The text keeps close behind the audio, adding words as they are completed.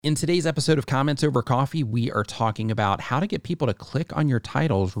In today's episode of Comments Over Coffee, we are talking about how to get people to click on your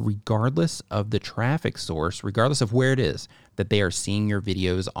titles regardless of the traffic source, regardless of where it is that they are seeing your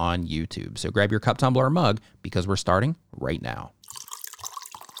videos on YouTube. So grab your cup, tumbler, or mug because we're starting right now.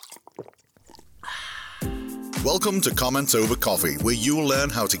 Welcome to Comments Over Coffee, where you'll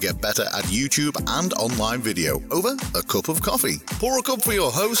learn how to get better at YouTube and online video over a cup of coffee. Pour a cup for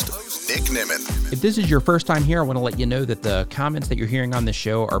your host, Nick Nimmin. If this is your first time here, I want to let you know that the comments that you're hearing on this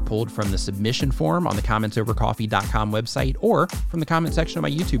show are pulled from the submission form on the commentsovercoffee.com website or from the comment section of my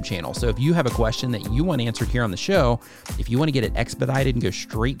YouTube channel. So if you have a question that you want answered here on the show, if you want to get it expedited and go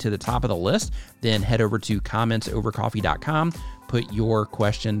straight to the top of the list, then head over to commentsovercoffee.com. Put your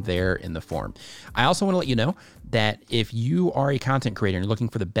question there in the form. I also want to let you know that if you are a content creator and you're looking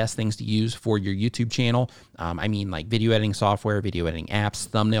for the best things to use for your YouTube channel, I mean like video editing software, video editing apps,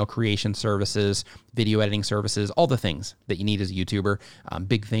 thumbnail creation services, video editing services, all the things that you need as a YouTuber,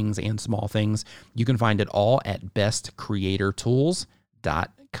 big things and small things, you can find it all at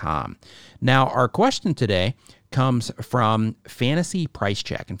bestcreatortools.com. Now, our question today comes from Fantasy Price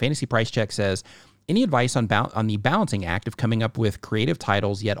Check, and Fantasy Price Check says, any advice on the balancing act of coming up with creative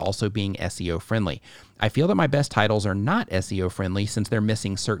titles yet also being SEO friendly? I feel that my best titles are not SEO friendly since they're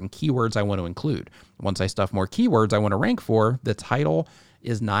missing certain keywords I want to include. Once I stuff more keywords I want to rank for, the title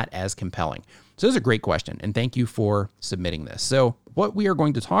is not as compelling. So this is a great question, and thank you for submitting this. So what we are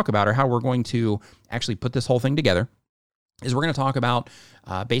going to talk about, or how we're going to actually put this whole thing together, is we're going to talk about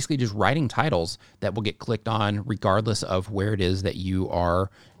basically just writing titles that will get clicked on regardless of where it is that you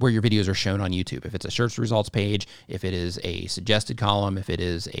are, where your videos are shown on YouTube. If it's a search results page, if it is a suggested column, if it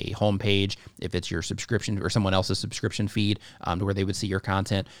is a home page, if it's your subscription or someone else's subscription feed to where they would see your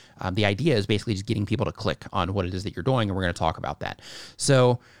content. The idea is basically just getting people to click on what it is that you're doing, and we're going to talk about that.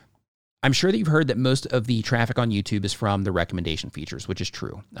 So I'm sure that you've heard that most of the traffic on YouTube is from the recommendation features, which is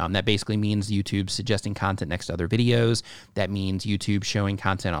true. That basically means YouTube suggesting content next to other videos. That means YouTube showing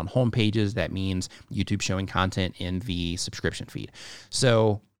content on home pages. That means YouTube showing content in the subscription feed.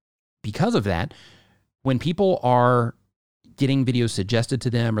 So because of that, when people are getting videos suggested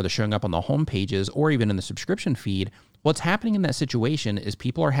to them or they're showing up on the home pages or even in the subscription feed, what's happening in that situation is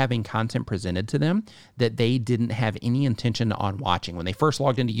people are having content presented to them that they didn't have any intention on watching. When they first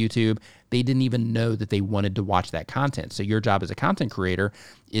logged into YouTube, they didn't even know that they wanted to watch that content. So your job as a content creator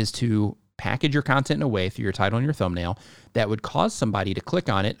is to package your content in a way through your title and your thumbnail that would cause somebody to click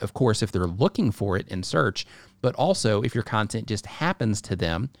on it, of course, if they're looking for it in search, but also if your content just happens to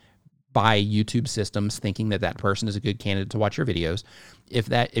them by YouTube systems thinking that that person is a good candidate to watch your videos.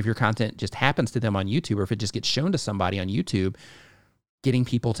 If your content just happens to them on YouTube, or if it just gets shown to somebody on YouTube, getting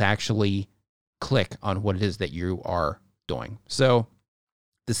people to actually click on what it is that you are doing. So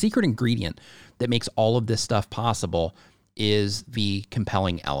the secret ingredient that makes all of this stuff possible is the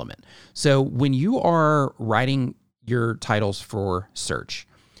compelling element. So when you are writing your titles for search,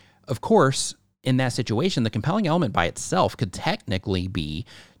 of course, in that situation, the compelling element by itself could technically be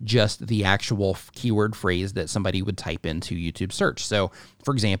just the actual keyword phrase that somebody would type into YouTube search. So,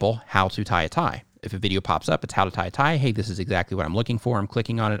 for example, how to tie a tie. If a video pops up, it's how to tie a tie. Hey, this is exactly what I'm looking for. I'm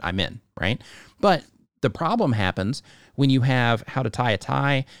clicking on it. I'm in, right? But the problem happens when you have how to tie a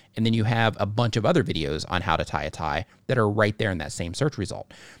tie, and then you have a bunch of other videos on how to tie a tie that are right there in that same search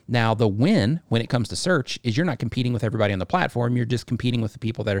result. Now, the win when it comes to search is you're not competing with everybody on the platform. You're just competing with the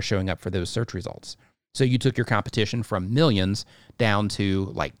people that are showing up for those search results. So you took your competition from millions down to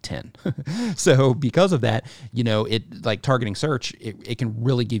like 10. So because of that, it like targeting search, it can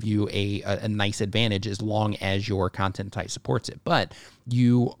really give you a nice advantage as long as your content type supports it. But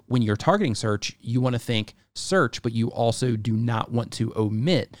when you're targeting search, you want to think search, but you also do not want to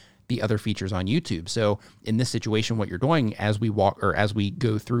omit the other features on YouTube. So in this situation, what you're doing as we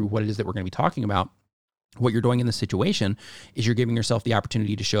go through what it is that we're going to be talking about, what you're doing in this situation is you're giving yourself the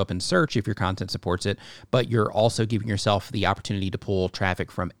opportunity to show up in search if your content supports it, but you're also giving yourself the opportunity to pull traffic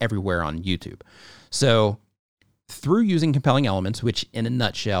from everywhere on YouTube. So through using compelling elements, which in a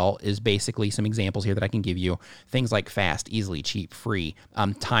nutshell is basically some examples here that I can give you, things like fast, easily, cheap, free,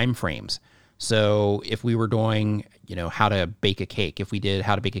 time frames. So if we were doing, how to bake a cake, if we did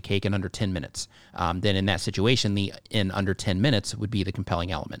how to bake a cake in under 10 minutes, then in that situation, the in under 10 minutes would be the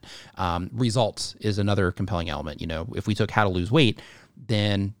compelling element. Results is another compelling element. If we took how to lose weight,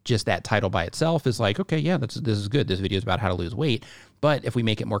 then just that title by itself is like, okay, yeah, this is good. This video is about how to lose weight. But if we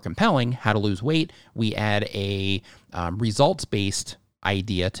make it more compelling, how to lose weight, we add a results-based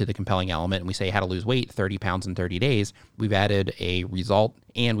idea to the compelling element and we say how to lose weight, 30 pounds in 30 days, we've added a result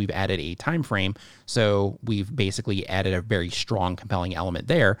and we've added a time frame. So we've basically added a very strong compelling element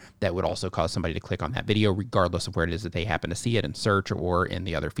there that would also cause somebody to click on that video, regardless of where it is that they happen to see it in search or in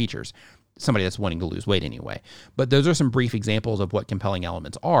the other features. Somebody that's wanting to lose weight anyway. But those are some brief examples of what compelling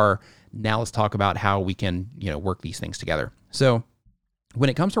elements are. Now let's talk about how we can, work these things together. So when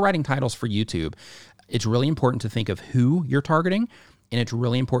it comes to writing titles for YouTube, it's really important to think of who you're targeting, and it's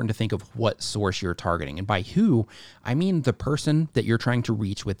really important to think of what source you're targeting. And by who, I mean the person that you're trying to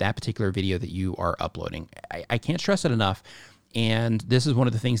reach with that particular video that you are uploading. I can't stress it enough. And this is one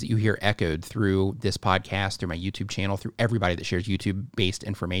of the things that you hear echoed through this podcast, through my YouTube channel, through everybody that shares YouTube-based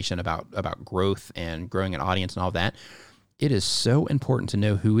information about growth and growing an audience and all that. It is so important to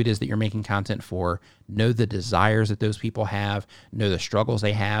know who it is that you're making content for, know the desires that those people have, know the struggles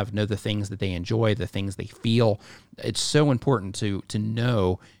they have, know the things that they enjoy, the things they feel. It's so important to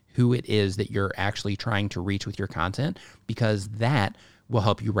know who it is that you're actually trying to reach with your content, because that will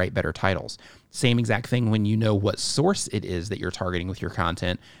help you write better titles. Same exact thing when you know what source it is that you're targeting with your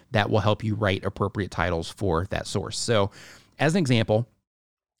content, that will help you write appropriate titles for that source. So as an example,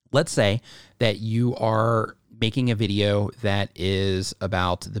 let's say that you are making a video that is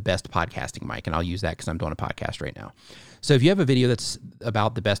about the best podcasting mic, and I'll use that because I'm doing a podcast right now. So if you have a video that's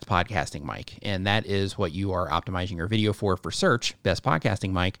about the best podcasting mic, and that is what you are optimizing your video for search, best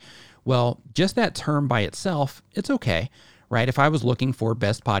podcasting mic, well, just that term by itself, it's okay, right? If I was looking for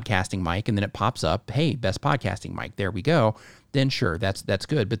best podcasting mic and then it pops up, hey, best podcasting mic, there we go, then sure, that's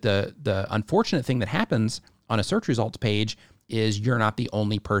good. But the unfortunate thing that happens on a search results page is you're not the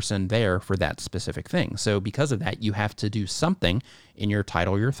only person there for that specific thing. So because of that, you have to do something in your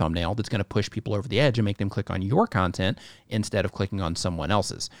title, your thumbnail, that's going to push people over the edge and make them click on your content instead of clicking on someone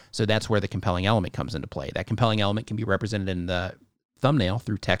else's. So that's where the compelling element comes into play. That compelling element can be represented in the thumbnail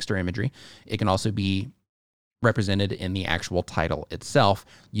through text or imagery. It can also be represented in the actual title itself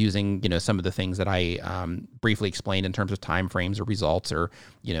using, some of the things that I briefly explained in terms of time frames or results, or,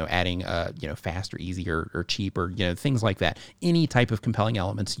 adding, fast or easy or cheap, or, things like that. Any type of compelling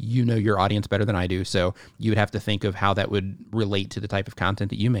elements, your audience better than I do. So you would have to think of how that would relate to the type of content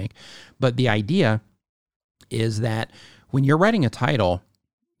that you make. But the idea is that when you're writing a title,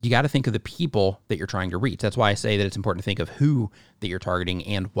 you got to think of the people that you're trying to reach. That's why I say that it's important to think of who that you're targeting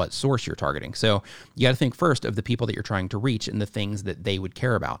and what source you're targeting. So you got to think first of the people that you're trying to reach and the things that they would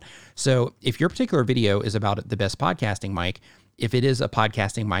care about. So if your particular video is about the best podcasting mic, if it is a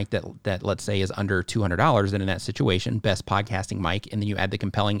podcasting mic that let's say is under $200, then in that situation, best podcasting mic, and then you add the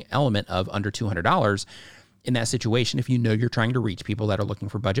compelling element of under $200, in that situation, if you're trying to reach people that are looking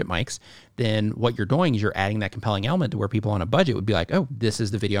for budget mics, then what you're doing is you're adding that compelling element to where people on a budget would be like, oh, this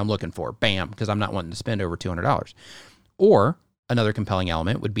is the video I'm looking for. Bam, because I'm not wanting to spend over $200. Or another compelling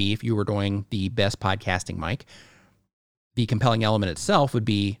element would be if you were doing the best podcasting mic, the compelling element itself would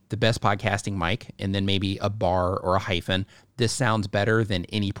be the best podcasting mic, and then maybe a bar or a hyphen. This sounds better than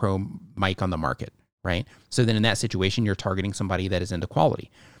any pro mic on the market, right? So then in that situation, you're targeting somebody that is into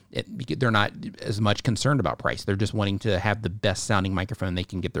quality. They're not as much concerned about price. They're just wanting to have the best sounding microphone they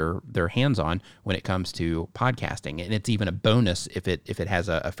can get their hands on when it comes to podcasting. And it's even a bonus if it has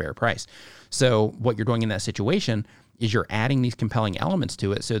a fair price. So what you're doing in that situation is you're adding these compelling elements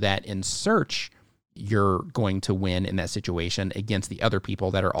to it so that in search, you're going to win in that situation against the other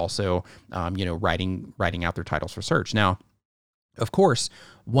people that are also, writing out their titles for search. Now, of course,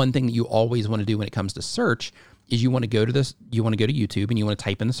 one thing that you always want to do when it comes to search is you want to go to YouTube and you want to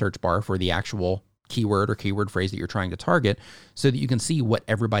type in the search bar for the actual keyword or keyword phrase that you're trying to target so that you can see what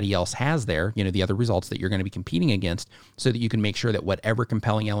everybody else has there, the other results that you're going to be competing against, so that you can make sure that whatever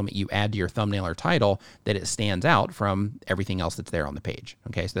compelling element you add to your thumbnail or title, that it stands out from everything else that's there on the page.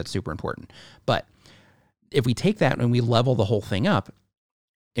 Okay, so that's super important. But if we take that and we level the whole thing up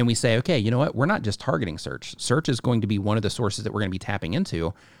and we say, okay, you know what? We're not just targeting search. Search is going to be one of the sources that we're going to be tapping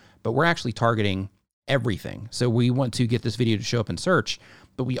into, but we're actually targeting everything. So we want to get this video to show up in search,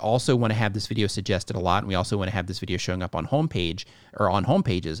 but we also want to have this video suggested a lot. And we also want to have this video showing up on homepage or on home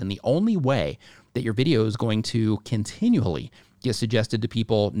pages. And the only way that your video is going to continually get suggested to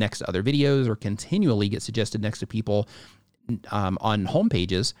people next to other videos or continually get suggested next to people on home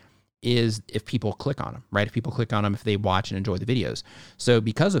pages is if people click on them, right? If people click on them, if they watch and enjoy the videos. So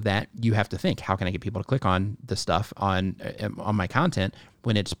because of that, you have to think, how can I get people to click on the stuff on my content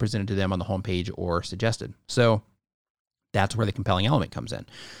when it's presented to them on the homepage or suggested? So that's where the compelling element comes in.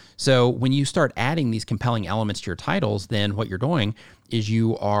 So when you start adding these compelling elements to your titles, then what you're doing is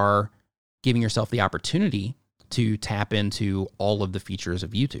you are giving yourself the opportunity to tap into all of the features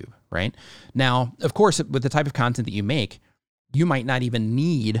of YouTube, right? Now, of course, with the type of content that you make, you might not even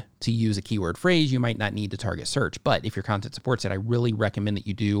need to use a keyword phrase. You might not need to target search. But if your content supports it, I really recommend that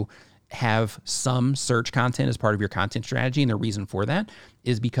you do have some search content as part of your content strategy. And the reason for that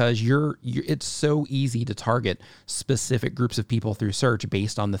is because it's so easy to target specific groups of people through search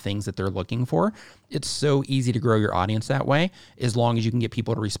based on the things that they're looking for. It's so easy to grow your audience that way, as long as you can get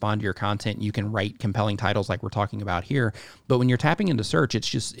people to respond to your content. You can write compelling titles like we're talking about here. But when you're tapping into search,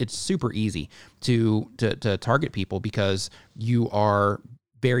 it's super easy to target people, because you are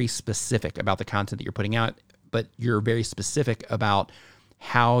very specific about the content that you're putting out, but you're very specific about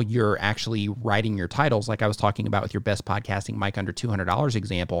how you're actually writing your titles. Like I was talking about with your best podcasting mic under $200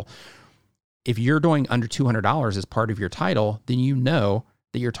 example. If you're doing under $200 as part of your title, then you know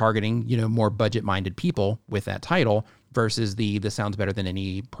that you're targeting, more budget-minded people with that title versus this sounds better than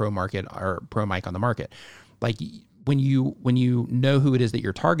any pro market or pro mic on the market. Like when you know who it is that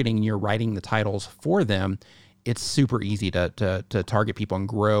you're targeting and you're writing the titles for them, it's super easy to target people and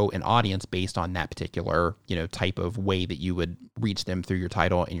grow an audience based on that particular, type of way that you would reach them through your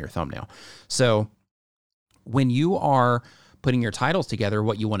title and your thumbnail. So when you are putting your titles together,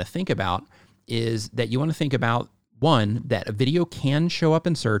 what you want to think about is that you want to think about, one, that a video can show up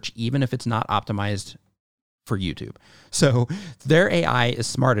in search even if it's not optimized for YouTube. So their AI is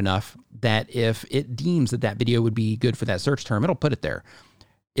smart enough that if it deems that video would be good for that search term, it'll put it there.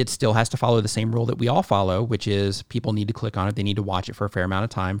 It still has to follow the same rule that we all follow, which is people need to click on it. They need to watch it for a fair amount of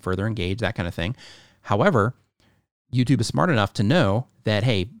time, further engage, that kind of thing. However, YouTube is smart enough to know that,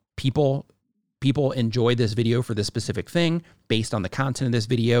 hey, people enjoy this video for this specific thing. Based on the content of this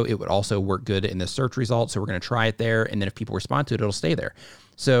video, it would also work good in the search results. So we're going to try it there. And then if people respond to it, it'll stay there.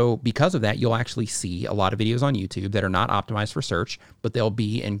 So because of that, you'll actually see a lot of videos on YouTube that are not optimized for search, but they'll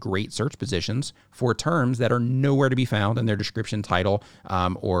be in great search positions for terms that are nowhere to be found in their description, title,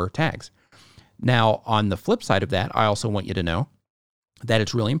 or tags. Now, on the flip side of that, I also want you to know that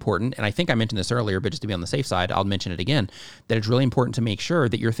it's really important, and I think I mentioned this earlier, but just to be on the safe side, I'll mention it again, that it's really important to make sure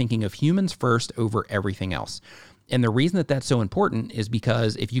that you're thinking of humans first over everything else. And the reason that that's so important is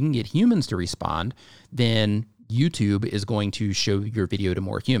because if you can get humans to respond, then YouTube is going to show your video to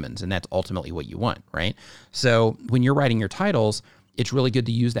more humans, and that's ultimately what you want, right? So when you're writing your titles, it's really good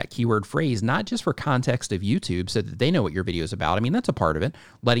to use that keyword phrase, not just for context of YouTube so that they know what your video is about. I mean, that's a part of it.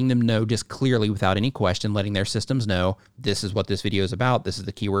 Letting them know just clearly without any question, letting their systems know this is what this video is about. This is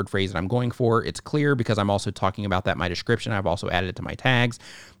the keyword phrase that I'm going for. It's clear because I'm also talking about that in my description. I've also added it to my tags.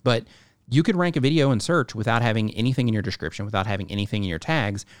 But you could rank a video in search without having anything in your description, without having anything in your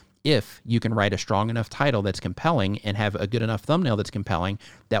tags, if you can write a strong enough title that's compelling and have a good enough thumbnail that's compelling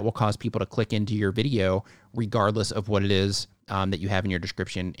that will cause people to click into your video regardless of what it is that you have in your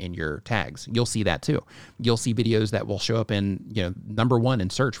description and your tags. You'll see that too. You'll see videos that will show up in, number one in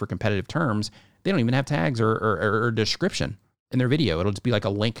search for competitive terms. They don't even have tags or description in their video. It'll just be like a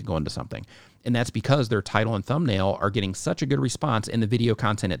link going to something. And that's because their title and thumbnail are getting such a good response, and the video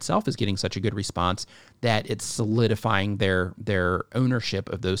content itself is getting such a good response that it's solidifying their ownership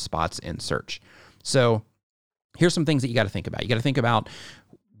of those spots in search. So here's some things that you got to think about. You got to think about,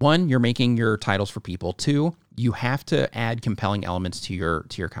 one, you're making your titles for people. Two, you have to add compelling elements to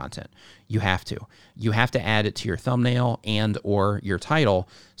your content. You have to add it to your thumbnail and or your title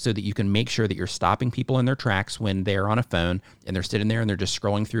so that you can make sure that you're stopping people in their tracks when they're on a phone and they're sitting there and they're just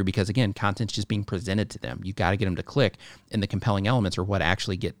scrolling through, because again, content's just being presented to them. You got to get them to click, and the compelling elements are what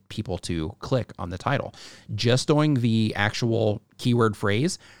actually get people to click on the title. Just doing the actual keyword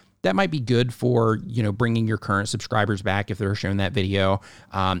phrase, that might be good for, bringing your current subscribers back if they're shown that video.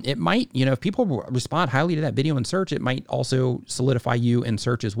 It might, if people respond highly to that video in search, it might also solidify you in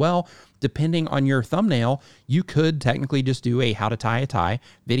search as well. Depending on your thumbnail, you could technically just do a how to tie a tie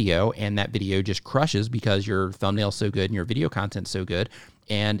video, and that video just crushes because your thumbnail's so good and your video content's so good,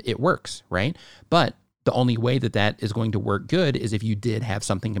 and it works, right? But the only way that is going to work good is if you did have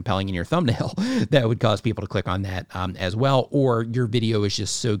something compelling in your thumbnail that would cause people to click on that as well, or your video is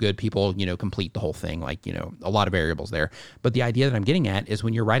just so good people, complete the whole thing, like, a lot of variables there. But the idea that I'm getting at is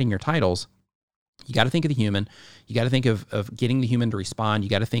when you're writing your titles, you got to think of the human. You got to think of getting the human to respond. You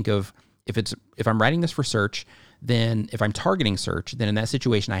got to think of, if I'm writing this for search, then if I'm targeting search, then in that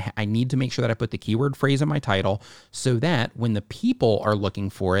situation, I need to make sure that I put the keyword phrase in my title so that when the people are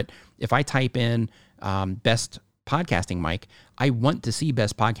looking for it, if I type in best podcasting mic, I want to see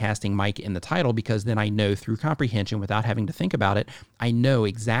best podcasting mic in the title, because then I know through comprehension, without having to think about it, I know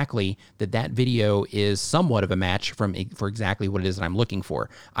exactly that video is somewhat of a match for exactly what it is that I'm looking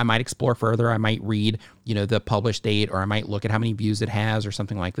for. I might explore further. I might read, the published date, or I might look at how many views it has or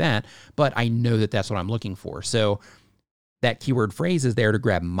something like that, but I know that that's what I'm looking for. So that keyword phrase is there to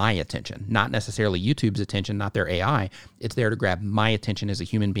grab my attention, not necessarily YouTube's attention, not their AI. It's there to grab my attention as a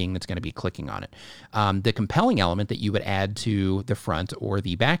human being that's going to be clicking on it. The compelling element that you would add to the front or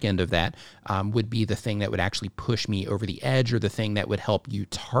the back end of that would be the thing that would actually push me over the edge, or the thing that would help you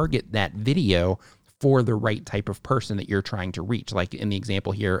target that video for the right type of person that you're trying to reach. Like in the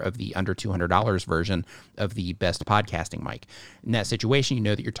example here of the under $200 version of the best podcasting mic. In that situation, you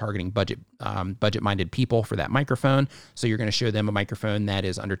know that you're targeting budget-minded people for that microphone. So you're going to show them a microphone that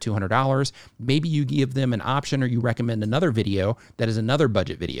is under $200. Maybe you give them an option, or you recommend another video that is another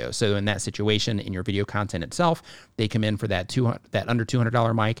budget video. So in that situation, in your video content itself, they come in for that under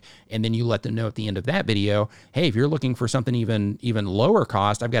 $200 mic, and then you let them know at the end of that video, hey, if you're looking for something even lower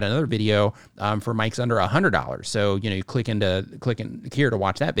cost, I've got another video for mics under $100. So, you click in here to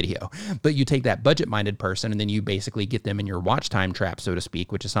watch that video. But you take that budget-minded person, and then you basically get them in your watch time trap, so to speak,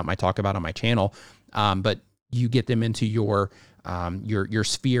 which is something I talk about on my channel. But you get them into your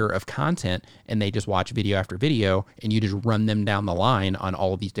sphere of content, and they just watch video after video, and you just run them down the line on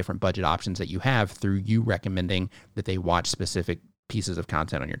all of these different budget options that you have through you recommending that they watch specific pieces of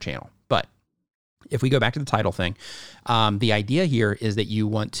content on your channel. But if we go back to the title thing, the idea here is that you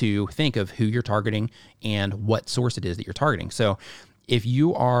want to think of who you're targeting and what source it is that you're targeting. So if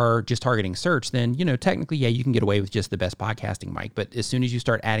you are just targeting search, then, technically, yeah, you can get away with just the best podcasting mic. But as soon as you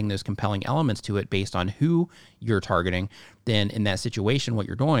start adding those compelling elements to it based on who you're targeting, then in that situation, what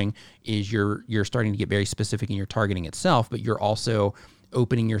you're doing is you're starting to get very specific in your targeting itself, but you're also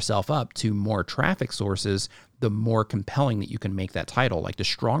opening yourself up to more traffic sources, the more compelling that you can make that title. Like, the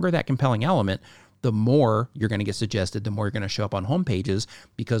stronger that compelling element, the more you're going to get suggested, the more you're going to show up on home pages,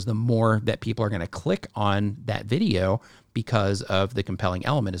 because the more that people are going to click on that video because of the compelling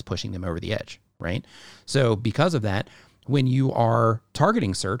element is pushing them over the edge, right? So because of that, when you are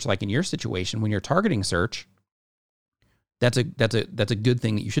targeting search, like in your situation, when you're targeting search, that's a good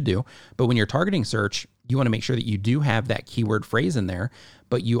thing that you should do. But when you're targeting search, you want to make sure that you do have that keyword phrase in there,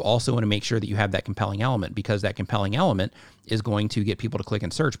 but you also want to make sure that you have that compelling element, because that compelling element is going to get people to click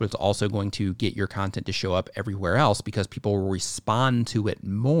and search, but it's also going to get your content to show up everywhere else, because people will respond to it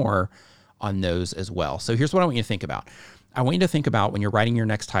more on those as well. So here's what I want you to think about. I want you to think about, when you're writing your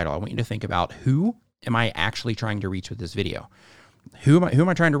next title, I want you to think about, who am I actually trying to reach with this video? Who am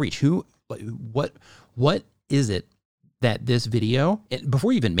I trying to reach? What is it that this video,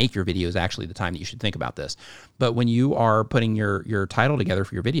 before you even make your video is actually the time that you should think about this. But when you are putting your title together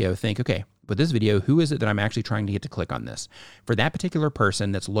for your video, think, okay, with this video, who is it that I'm actually trying to get to click on this? For that particular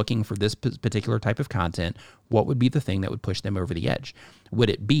person that's looking for this particular type of content, what would be the thing that would push them over the edge? Would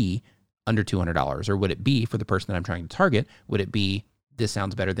it be under $200? Or would it be, for the person that I'm trying to target, would it be, this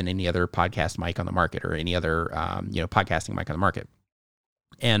sounds better than any other podcast mic on the market, or any other podcasting mic on the market?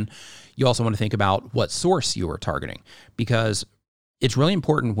 And you also want to think about what source you are targeting, because it's really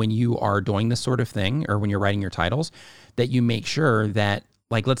important when you are doing this sort of thing, or when you're writing your titles, that you make sure that,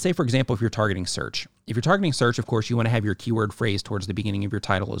 like, let's say, for example, if you're targeting search. If you're targeting search, of course, you want to have your keyword phrase towards the beginning of your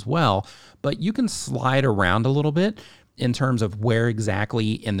title as well, but you can slide around a little bit in terms of where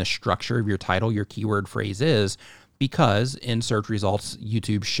exactly in the structure of your title your keyword phrase is, because in search results,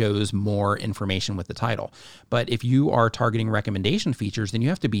 YouTube shows more information with the title. But if you are targeting recommendation features, then you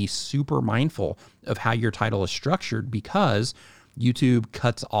have to be super mindful of how your title is structured, because YouTube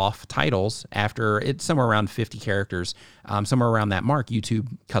cuts off titles after it's somewhere around 50 characters, somewhere around that mark, YouTube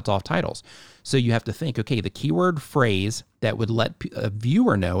cuts off titles. So you have to think, okay, the keyword phrase that would let a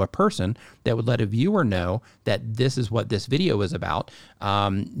viewer know, a person that would let a viewer know that this is what this video is about,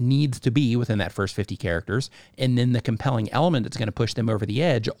 needs to be within that first 50 characters. And then the compelling element that's going to push them over the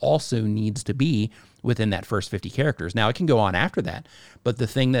edge also needs to be within that first 50 characters. Now, it can go on after that, but the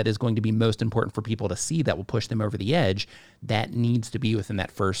thing that is going to be most important for people to see that will push them over the edge, that needs to be within that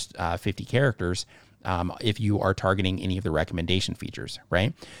first 50 characters. If you are targeting any of the recommendation features,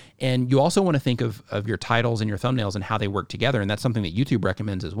 right? And you also want to think of your titles and your thumbnails and how they work together. And that's something that YouTube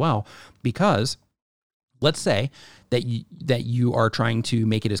recommends as well, because let's say that you are trying to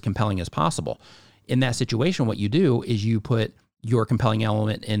make it as compelling as possible. In that situation, what you do is you put your compelling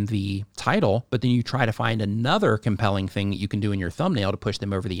element in the title, but then you try to find another compelling thing that you can do in your thumbnail to push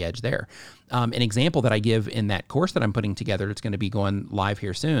them over the edge there. An example that I give in that course that I'm putting together, it's going to be going live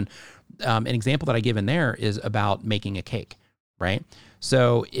here soon. An example that I give in there is about making a cake, right?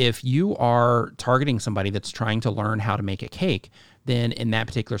 So if you are targeting somebody that's trying to learn how to make a cake, then in that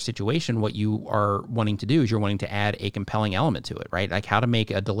particular situation, what you are wanting to do is you're wanting to add a compelling element to it, right? Like how to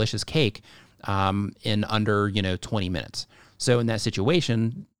make a delicious cake in under 20 minutes. So in that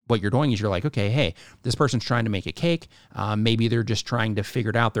situation, what you're doing is you're like, okay, hey, this person's trying to make a cake. Maybe they're just trying to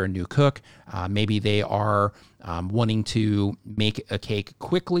figure it out. They're a new cook. Maybe they are wanting to make a cake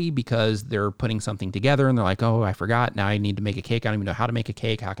quickly because they're putting something together and they're like, oh, I forgot. Now I need to make a cake. I don't even know how to make a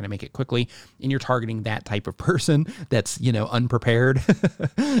cake. How can I make it quickly? And you're targeting that type of person that's, unprepared,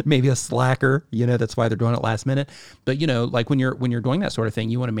 maybe a slacker, that's why they're doing it last minute. But, like when you're doing that sort of thing,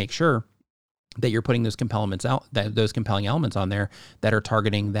 you want to make sure that you're putting those compelling elements on there that are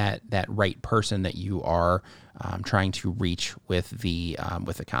targeting that right person that you are trying to reach with the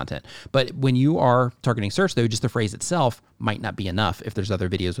content. But when you are targeting search, though, just the phrase itself might not be enough if there's other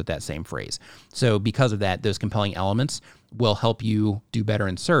videos with that same phrase. So because of that, those compelling elements will help you do better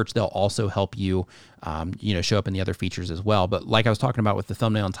in search. They'll also help you, show up in the other features as well. But like I was talking about with the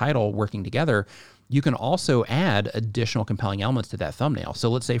thumbnail and title working together, you can also add additional compelling elements to that thumbnail. So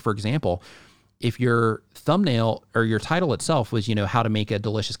let's say, for example, if your thumbnail or your title itself was, how to make a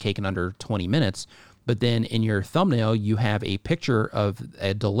delicious cake in under 20 minutes, but then in your thumbnail, you have a picture of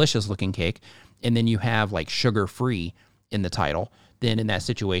a delicious looking cake, and then you have like sugar-free in the title, then in that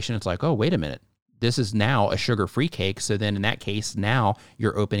situation, it's like, oh, wait a minute. This is now a sugar-free cake. So then in that case, now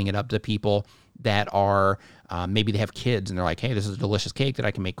you're opening it up to people that are, maybe they have kids and they're like, hey, this is a delicious cake that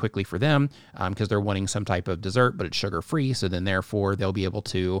I can make quickly for them because they're wanting some type of dessert, but it's sugar-free. So then therefore they'll be able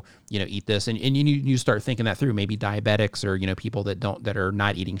to, eat this. And you start thinking that through, maybe diabetics or, people that are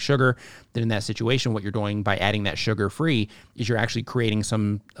not eating sugar. Then in that situation, what you're doing by adding that sugar-free is you're actually creating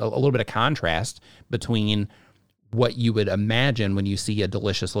a little bit of contrast between what you would imagine when you see a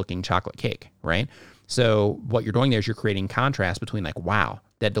delicious looking chocolate cake, right? So what you're doing there is you're creating contrast between like, wow,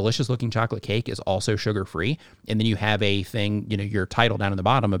 that delicious looking chocolate cake is also sugar-free. And then you have a thing, your title down in the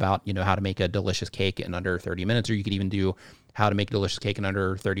bottom about, how to make a delicious cake in under 30 minutes, or you could even do how to make a delicious cake in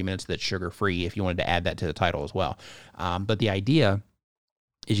under 30 minutes that's sugar-free if you wanted to add that to the title as well. But the idea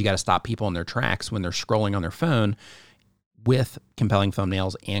is you got to stop people in their tracks when they're scrolling on their phone with compelling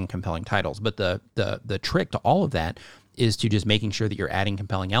thumbnails and compelling titles. But the trick to all of that is to just making sure that you're adding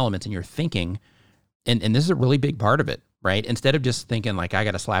compelling elements and you're thinking, and this is a really big part of it, right? Instead of just thinking like, I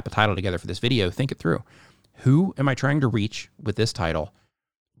got to slap a title together for this video, think it through. Who am I trying to reach with this title?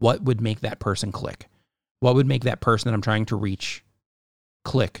 What would make that person click? What would make that person that I'm trying to reach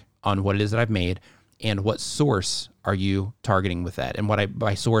click on what it is that I've made? And what source are you targeting with that? And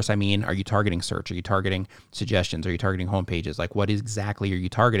by source, I mean, are you targeting search? Are you targeting suggestions? Are you targeting homepages? Like, what exactly are you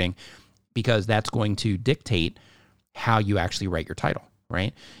targeting? Because that's going to dictate how you actually write your title,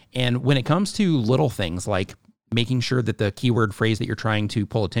 right? And when it comes to little things like making sure that the keyword phrase that you're trying to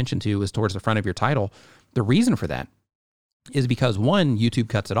pull attention to is towards the front of your title, the reason for that is because, one, YouTube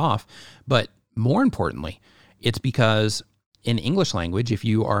cuts it off, but more importantly, it's because in English language, if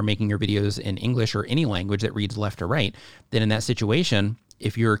you are making your videos in English or any language that reads left to right, then in that situation,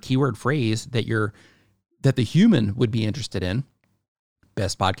 if your keyword phrase that the human would be interested in,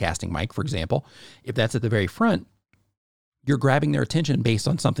 best podcasting mic, for example, if that's at the very front, you're grabbing their attention based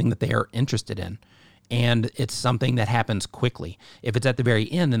on something that they are interested in. And it's something that happens quickly. If it's at the very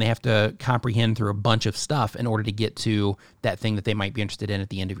end, then they have to comprehend through a bunch of stuff in order to get to that thing that they might be interested in at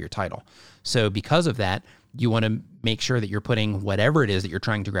the end of your title. So because of that, you want to make sure that you're putting whatever it is that you're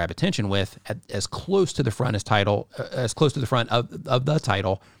trying to grab attention with as close to the front of the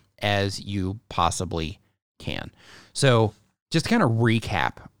title as you possibly can. So just to kind of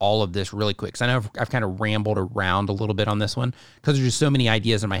recap all of this really quick, because I know I've kind of rambled around a little bit on this one because there's just so many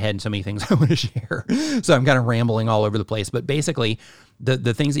ideas in my head and so many things I want to share. So I'm kind of rambling all over the place. But basically,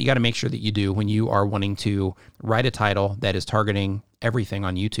 the things that you got to make sure that you do when you are wanting to write a title that is targeting everything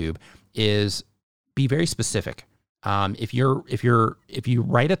on YouTube is be very specific. If you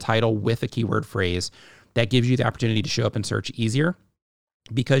write a title with a keyword phrase, that gives you the opportunity to show up in search easier,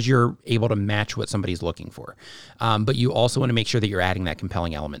 because you're able to match what somebody's looking for. But you also want to make sure that you're adding that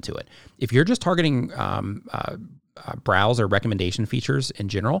compelling element to it. If you're just targeting browse or recommendation features in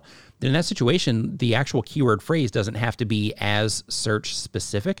general, then in that situation, the actual keyword phrase doesn't have to be as search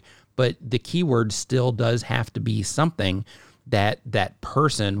specific, but the keyword still does have to be something that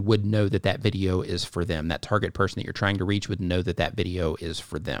person would know that video is for them. That target person that you're trying to reach would know that video is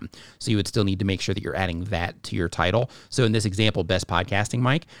for them. So you would still need to make sure that you're adding that to your title. So in this example, best podcasting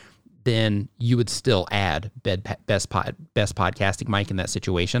mic, then you would still add best podcasting mic in that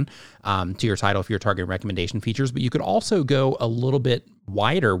situation to your title if you're targeting recommendation features. But you could also go a little bit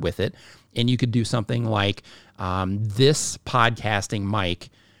wider with it, and you could do something like this podcasting mic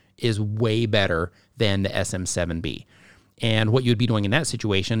is way better than the SM7B. And what you'd be doing in that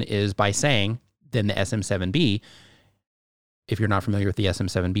situation is by saying, then the SM7B, if you're not familiar with the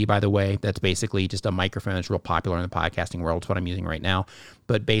SM7B, by the way, that's basically just a microphone that's real popular in the podcasting world. It's what I'm using right now.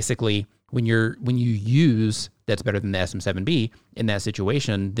 But basically, when you use that's better than the SM7B in that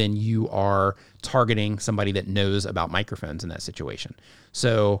situation, then you are targeting somebody that knows about microphones in that situation.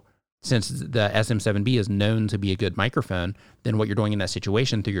 So since the SM7B is known to be a good microphone, then what you're doing in that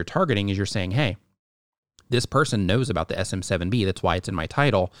situation through your targeting is you're saying, hey, this person knows about the SM7B. That's why it's in my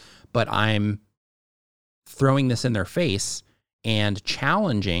title, but I'm throwing this in their face and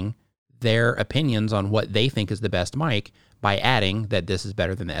challenging their opinions on what they think is the best mic by adding that this is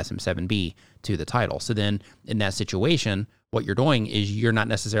better than the SM7B to the title. So then in that situation, what you're doing is you're not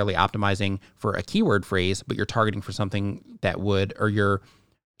necessarily optimizing for a keyword phrase, but you're targeting for something that would, or you're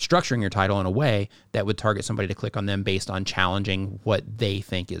structuring your title in a way that would target somebody to click on them based on challenging what they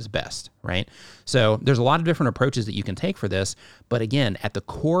think is best, right? So there's a lot of different approaches that you can take for this. But again, at the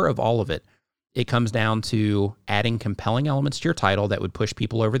core of all of it, it comes down to adding compelling elements to your title that would push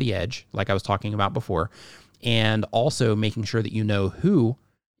people over the edge, like I was talking about before, and also making sure that you know who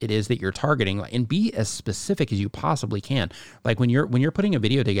it is that you're targeting and be as specific as you possibly can. Like when you're putting a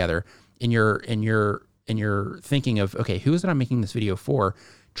video together and you're thinking of, okay, who is it I'm making this video for?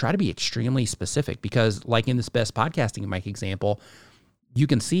 Try to be extremely specific, because like in this best podcasting mic example, you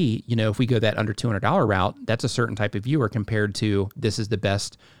can see, if we go that under $200 route, that's a certain type of viewer compared to this is the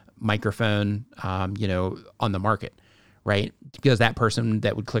best microphone, on the market, right? Because that person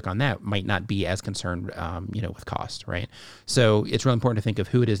that would click on that might not be as concerned, with cost, right? So it's really important to think of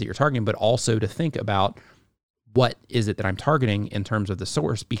who it is that you're targeting, but also to think about what is it that I'm targeting in terms of the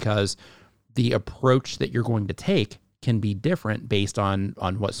source, because the approach that you're going to take can be different based on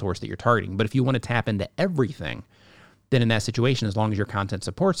what source that you're targeting. But if you want to tap into everything, then in that situation, as long as your content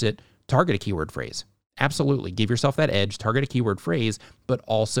supports it, target a keyword phrase. Absolutely. Give yourself that edge, target a keyword phrase, but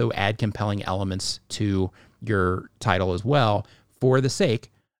also add compelling elements to your title as well for the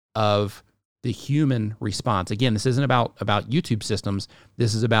sake of the human response. Again, this isn't about YouTube systems.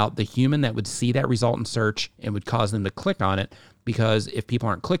 This is about the human that would see that result in search and would cause them to click on it, because if people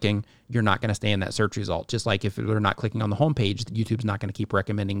aren't clicking, you're not going to stay in that search result. Just like if they're not clicking on the homepage, YouTube's not going to keep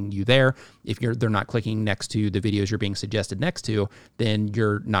recommending you there. If they're not clicking next to the videos you're being suggested next to, then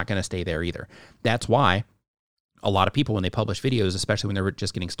you're not going to stay there either. That's why a lot of people, when they publish videos, especially when they're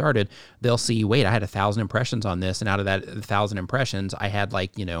just getting started, they'll see, wait, I had 1,000 impressions on this. And out of that 1,000 impressions, I had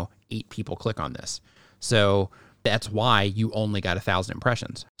 8 people click on this. So that's why you only got 1,000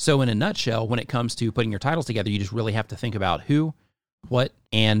 impressions. So in a nutshell, when it comes to putting your titles together, you just really have to think about who, what,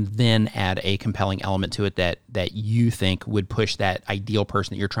 and then add a compelling element to it that you think would push that ideal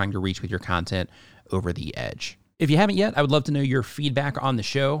person that you're trying to reach with your content over the edge. If you haven't yet, I would love to know your feedback on the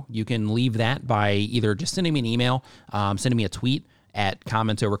show. You can leave that by either just sending me an email, sending me a tweet at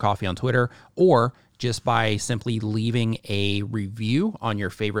Comments Over Coffee on Twitter, or just by simply leaving a review on your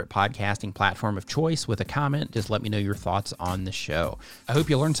favorite podcasting platform of choice with a comment. Just let me know your thoughts on the show. I hope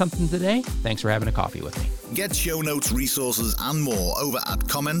you learned something today. Thanks for having a coffee with me. Get show notes, resources, and more over at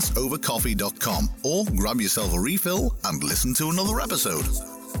commentsovercoffee.com, or grab yourself a refill and listen to another episode.